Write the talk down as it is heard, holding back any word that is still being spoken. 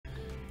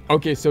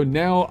Okay, so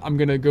now I'm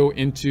gonna go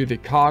into the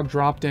cog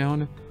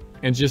dropdown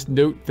and just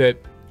note that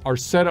our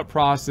setup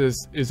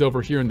process is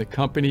over here in the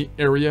company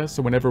area.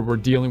 So whenever we're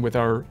dealing with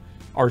our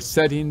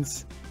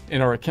settings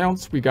in our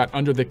accounts, we got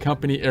under the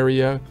company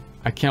area,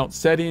 account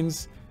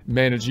settings,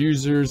 manage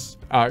users,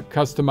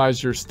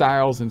 customize your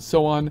styles, and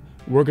so on.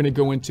 We're gonna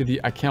go into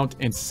the account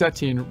and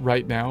setting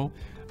right now.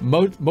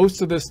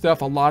 Most of this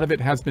stuff, a lot of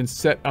it has been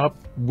set up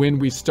when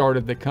we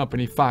started the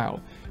company file.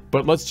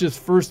 But let's just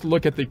first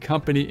look at the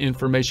company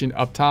information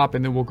up top,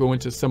 and then we'll go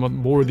into some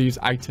more of these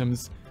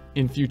items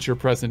in future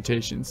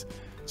presentations.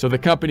 So the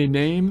company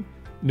name,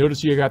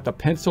 notice you got the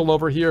pencil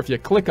over here. If you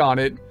click on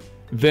it,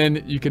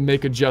 then you can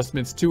make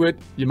adjustments to it.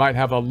 You might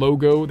have a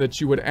logo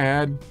that you would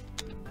add.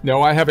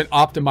 No, I haven't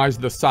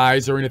optimized the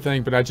size or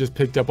anything, but I just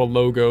picked up a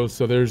logo.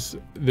 So there's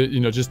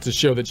just to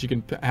show that you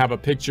can have a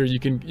picture.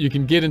 You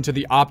can get into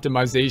the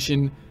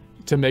optimization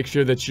to make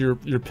sure that you're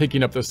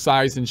picking up the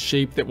size and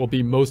shape that will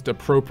be most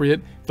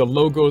appropriate. The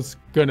logo's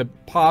gonna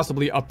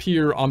possibly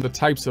appear on the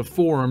types of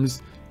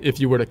forms if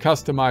you were to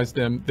customize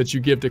them that you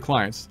give to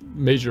clients.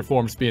 Major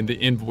forms being the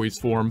invoice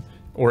form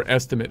or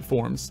estimate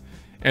forms.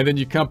 And then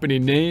your company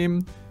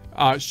name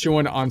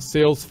showing on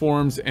sales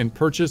forms and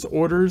purchase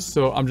orders.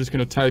 So I'm just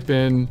gonna type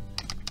in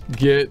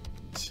get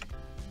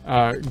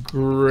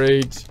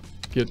great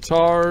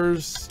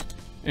guitars.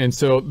 And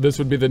so this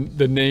would be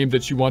the name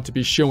that you want to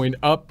be showing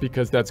up,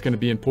 because that's going to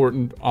be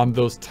important on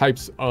those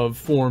types of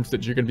forms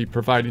that you're going to be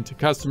providing to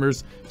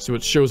customers. So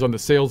it shows on the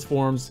sales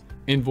forms,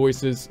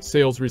 invoices,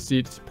 sales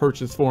receipts,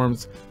 purchase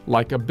forms,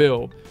 like a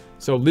bill.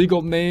 So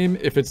legal name,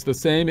 if it's the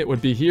same, it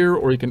would be here,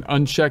 or you can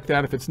uncheck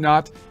that if it's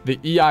not. The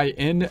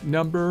EIN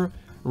number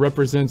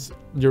represents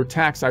your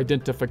tax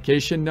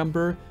identification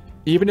number.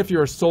 Even if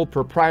you're a sole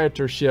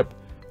proprietorship,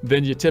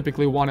 then you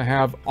typically want to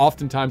have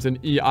oftentimes an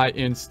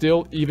EIN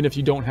still, even if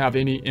you don't have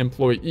any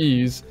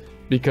employees,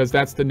 because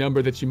that's the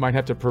number that you might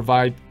have to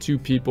provide to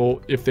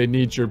people if they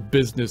need your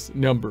business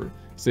number.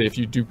 Say if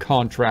you do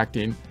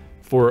contracting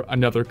for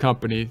another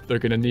company, they're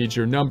going to need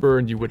your number,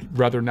 and you would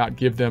rather not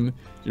give them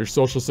your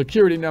social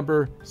security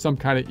number, some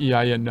kind of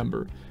EIN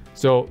number.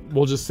 So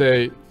we'll just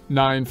say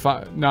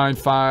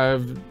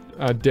 95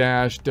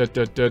 dash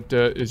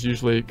is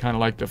usually kind of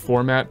like the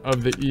format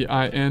of the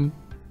EIN.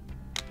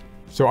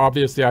 So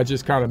obviously I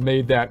just kind of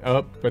made that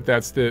up, but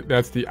that's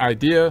the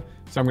idea.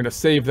 So I'm going to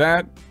save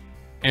that.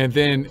 And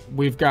then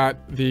we've got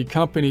the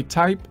company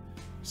type.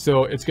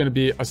 So it's going to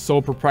be a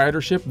sole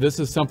proprietorship. This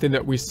is something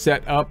that we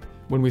set up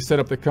when we set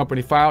up the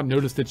company file.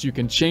 Notice that you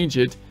can change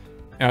it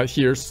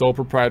here: sole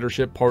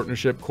proprietorship,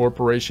 partnership,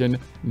 corporation,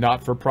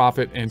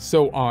 not-for-profit, and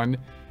so on.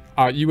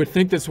 You would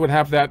think this would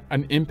have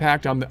an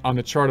impact on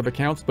the chart of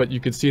accounts, but you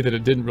can see that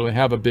it didn't really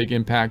have a big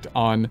impact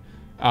on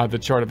the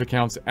chart of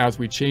accounts as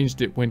we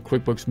changed it when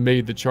QuickBooks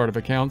made the chart of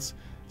accounts.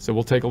 So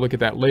we'll take a look at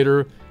that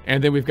later.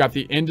 And then we've got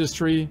the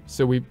industry.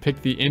 So we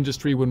picked the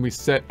industry when we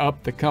set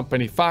up the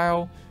company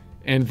file.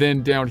 And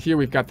then down here,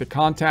 we've got the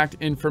contact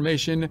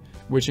information,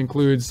 which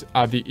includes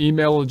the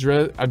email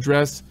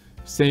address,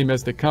 same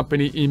as the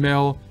company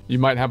email. You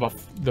might have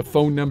the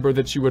phone number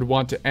that you would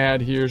want to add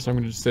here. So I'm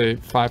going to just say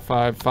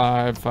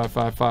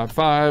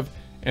 555-5555,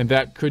 and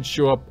that could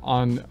show up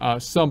on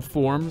some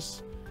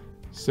forms.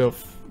 So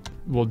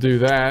we'll do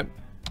that.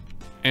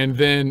 And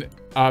then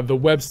the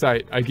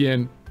website,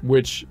 again,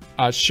 which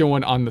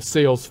showing on the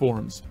sales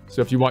forms.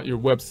 So if you want your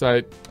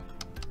website,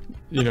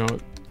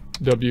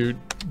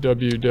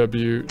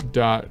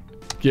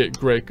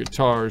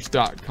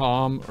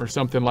 www.getgreatguitars.com or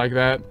something like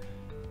that,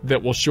 that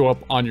will show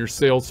up on your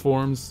sales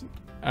forms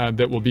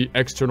that will be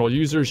external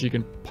users. You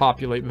can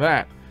populate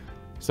that.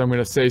 So I'm going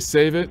to say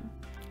save it.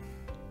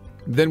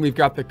 Then we've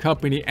got the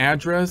company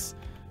address.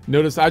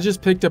 Notice I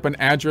just picked up an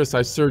address.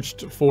 I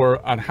searched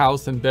for a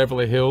house in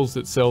Beverly Hills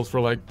that sells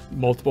for like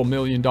multiple $1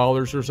 million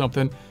or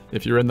something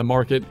if you're in the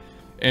market.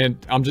 And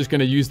I'm just going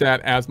to use that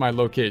as my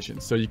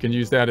location. So you can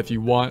use that if you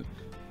want.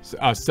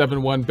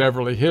 71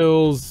 Beverly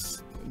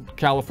Hills,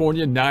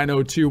 California,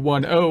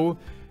 90210.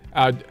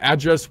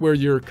 Address where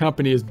your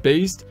company is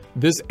based.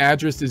 This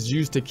address is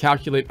used to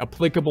calculate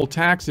applicable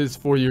taxes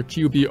for your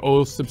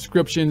QBO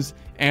subscriptions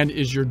and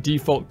is your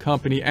default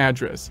company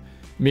address.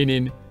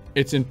 Meaning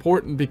it's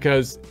important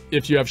because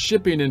if you have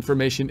shipping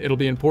information, it'll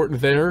be important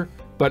there.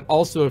 But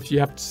also if you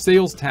have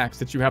sales tax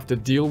that you have to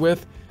deal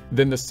with,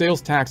 then the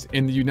sales tax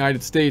in the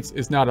United States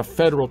is not a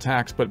federal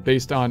tax, but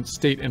based on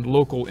state and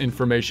local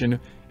information.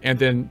 And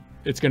then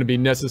it's going to be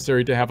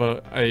necessary to have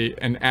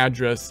an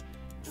address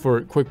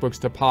for QuickBooks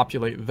to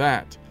populate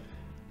that.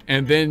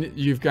 And then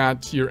you've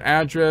got your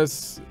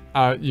address,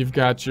 you've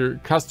got your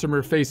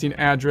customer facing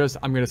address.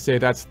 I'm going to say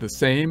that's the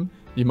same.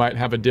 You might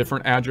have a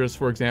different address,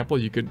 for example.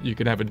 You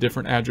could have a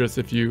different address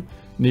if you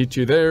need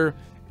to there.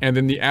 And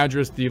then the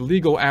address, the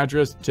legal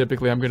address,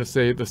 typically I'm going to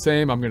say the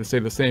same. I'm going to say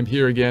the same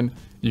here again.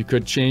 You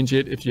could change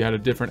it if you had a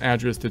different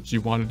address that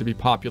you wanted to be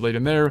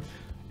populated there.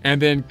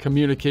 And then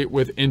communicate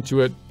with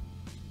Intuit.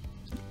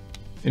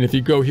 And if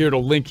you go here,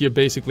 it'll link you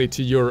basically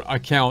to your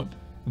account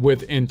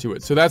with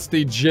Intuit. So that's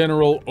the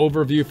general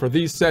overview for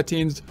these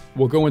settings.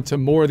 We'll go into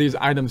more of these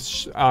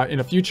items in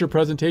a future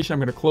presentation. I'm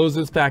going to close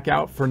this back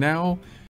out for now.